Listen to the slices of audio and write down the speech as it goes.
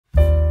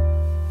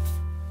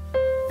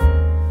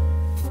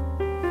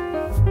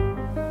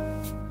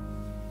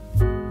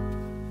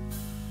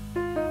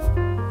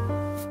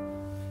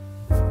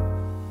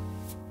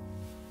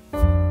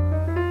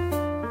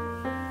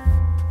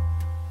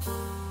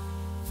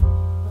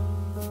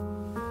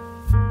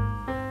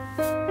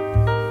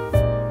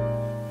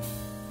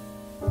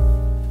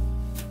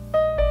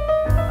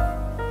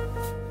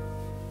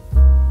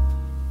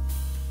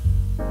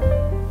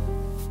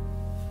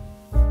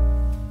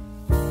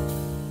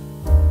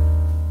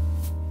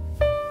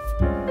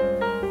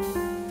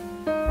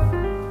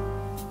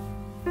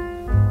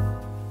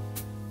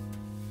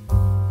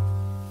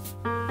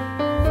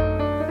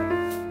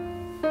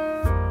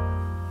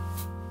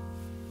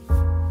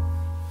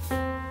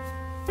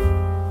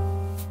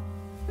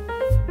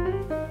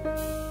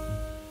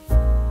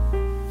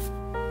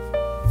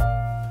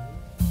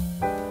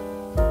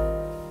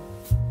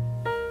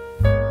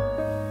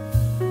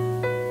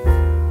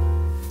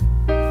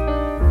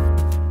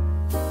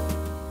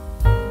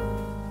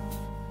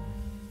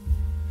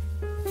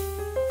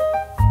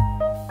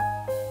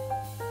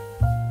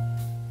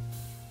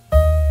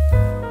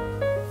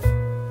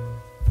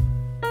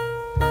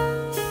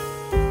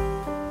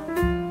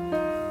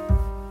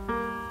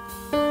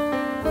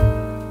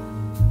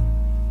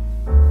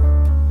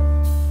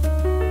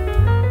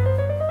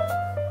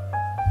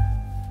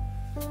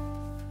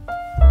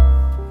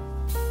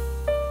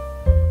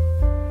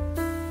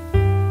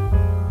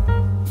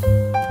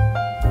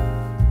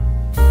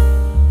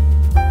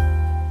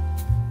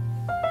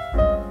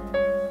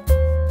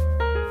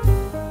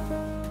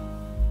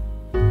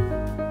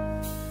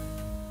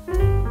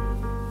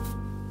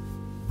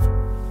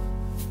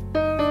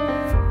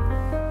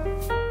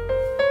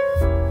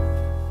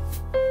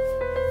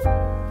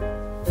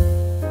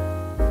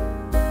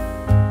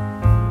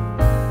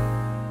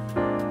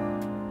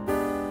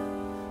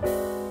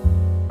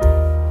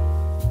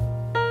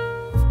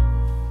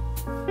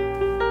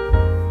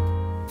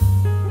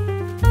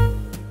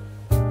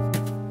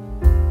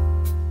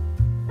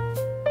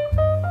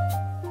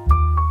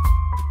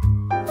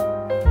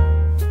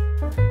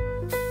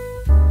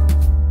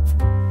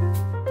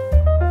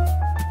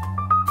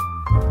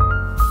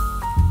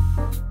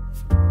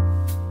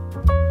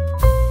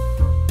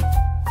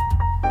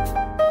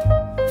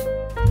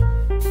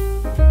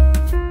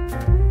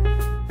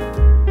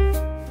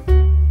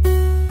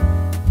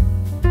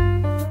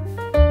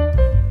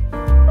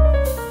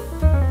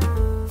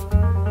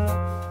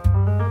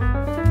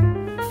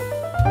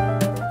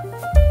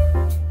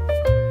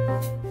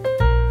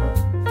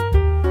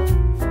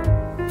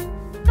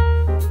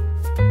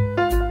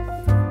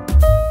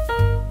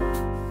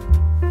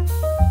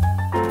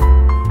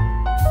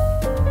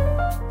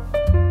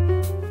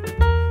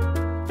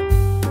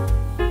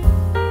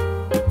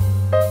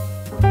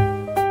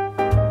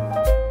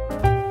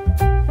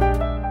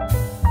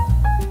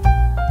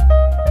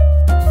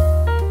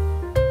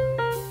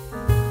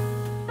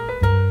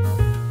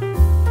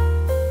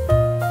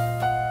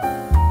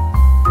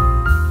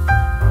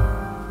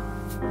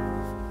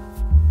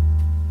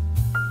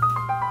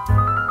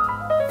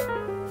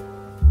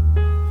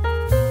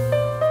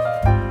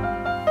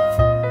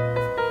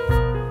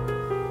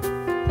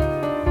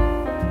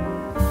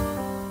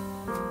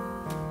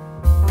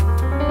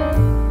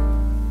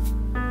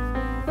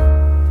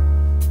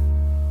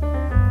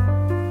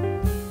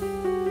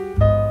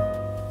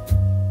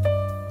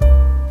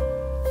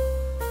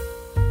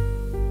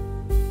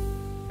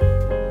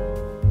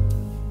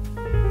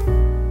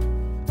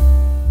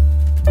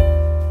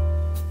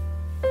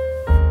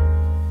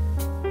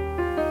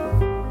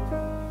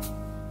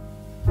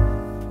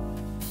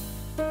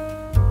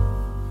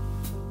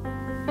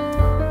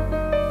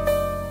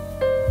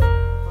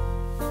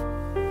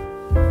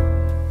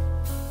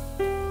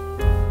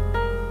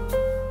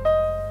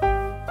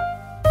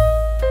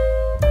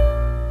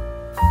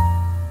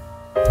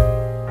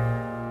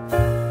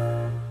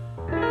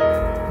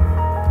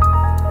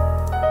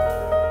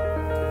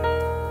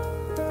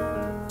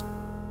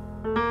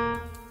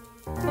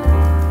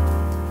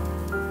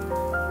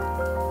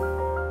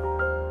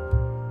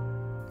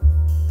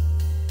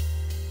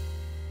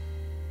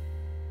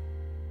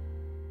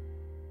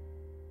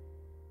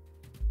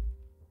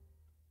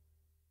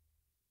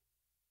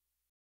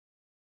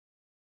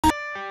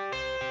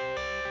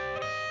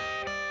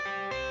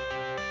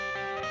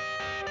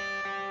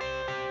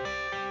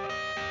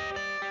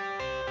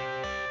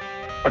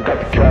I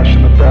got the cash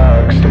in the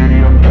bag,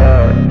 stadium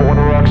packed. Born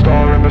a rock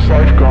star in this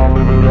life, gon'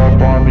 live it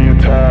up on the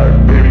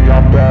attack. Baby,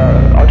 I'm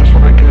bad, I just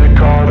wanna get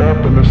caught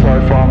up in this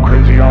life. I'm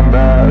crazy, I'm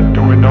mad,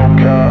 doing no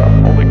cap.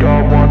 Only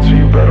God wants, so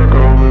you better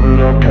go live it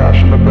up.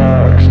 Cash in the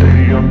bag,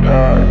 stadium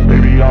packed.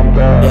 Baby, I'm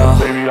bad, yeah.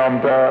 Baby,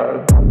 I'm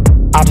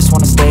bad. I just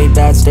wanna stay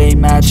bad, stay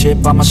mad.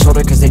 Chip on my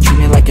shoulder cause they treat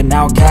me like an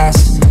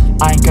outcast.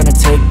 I ain't gonna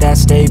take that,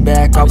 stay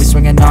back. I'll be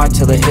swinging hard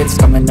till the hits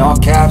come in all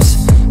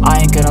caps.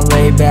 I ain't gonna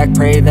lay back,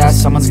 pray that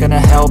someone's gonna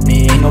help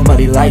me. Ain't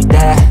nobody like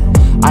that.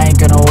 I ain't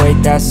gonna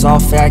wait, that's all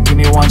fact. Give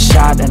me one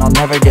shot and I'll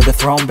never get the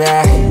throne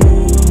back.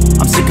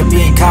 I'm sick of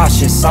being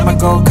cautious, I'ma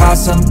go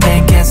cause some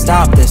pain, can't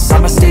stop this.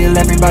 I'ma steal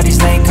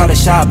everybody's lane, call it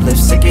shoplift.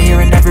 Sick of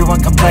hearing everyone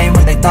complain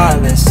when they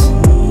thoughtless.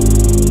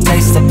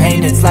 Taste the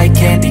pain, it's like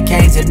candy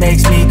canes. It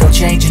makes me go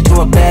change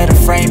into a better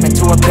frame,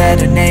 into a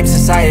better name.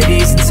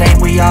 Society's insane,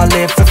 we all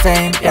live for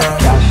fame, yeah.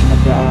 Cash in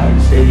the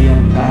bag,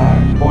 stadium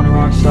packed. Born a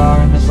rock star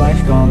in this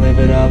life, gon' live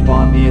it up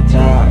on the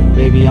attack.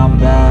 Baby, I'm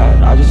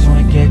bad, I just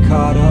wanna get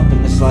caught up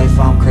in this life.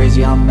 I'm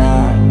crazy, I'm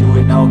mad, do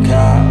it no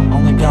cap.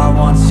 Only God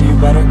wants, so you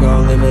better go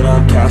live it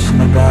up. Cash in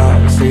the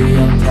bag,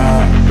 stadium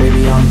packed.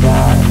 Baby, I'm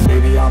bad,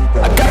 baby, I'm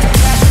bad.